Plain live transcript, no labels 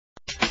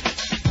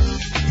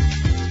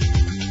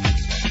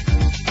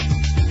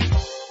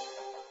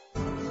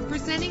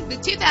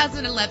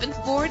2011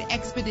 Ford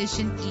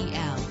Expedition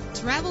EL.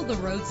 Travel the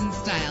roads in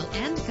style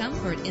and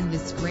comfort in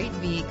this great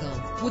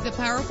vehicle. With a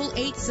powerful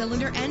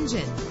 8-cylinder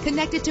engine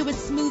connected to a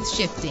smooth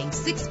shifting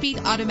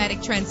 6-speed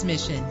automatic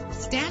transmission.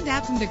 Stand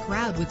out from the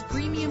crowd with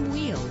premium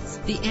wheels.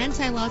 The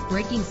anti-lock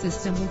braking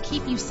system will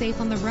keep you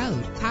safe on the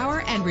road.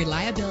 Power and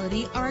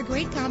reliability are a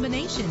great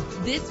combination.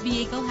 This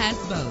vehicle has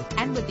both.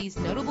 And with these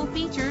notable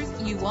features,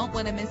 you won't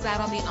want to miss out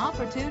on the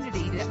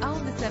opportunity to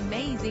own this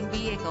amazing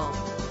vehicle.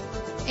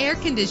 Air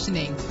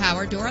conditioning,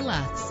 power door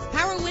locks,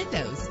 power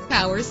windows,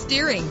 power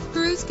steering,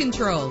 cruise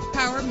control,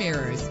 power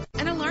mirrors,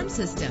 an alarm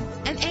system,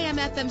 an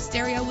AM/FM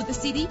stereo with a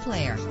CD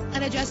player,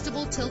 an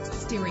adjustable tilt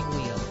steering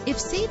wheel. If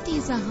safety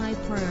is a high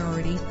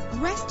priority,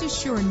 rest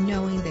assured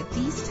knowing that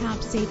these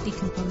top safety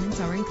components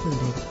are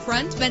included.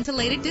 Front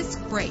ventilated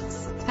disc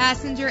brakes,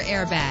 passenger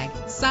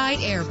airbag, side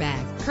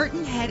airbag,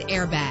 curtain head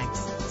airbags,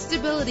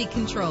 stability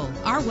control.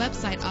 Our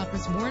website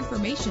offers more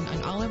information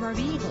on all of our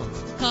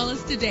vehicles. Call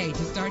us today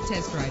to start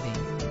test driving.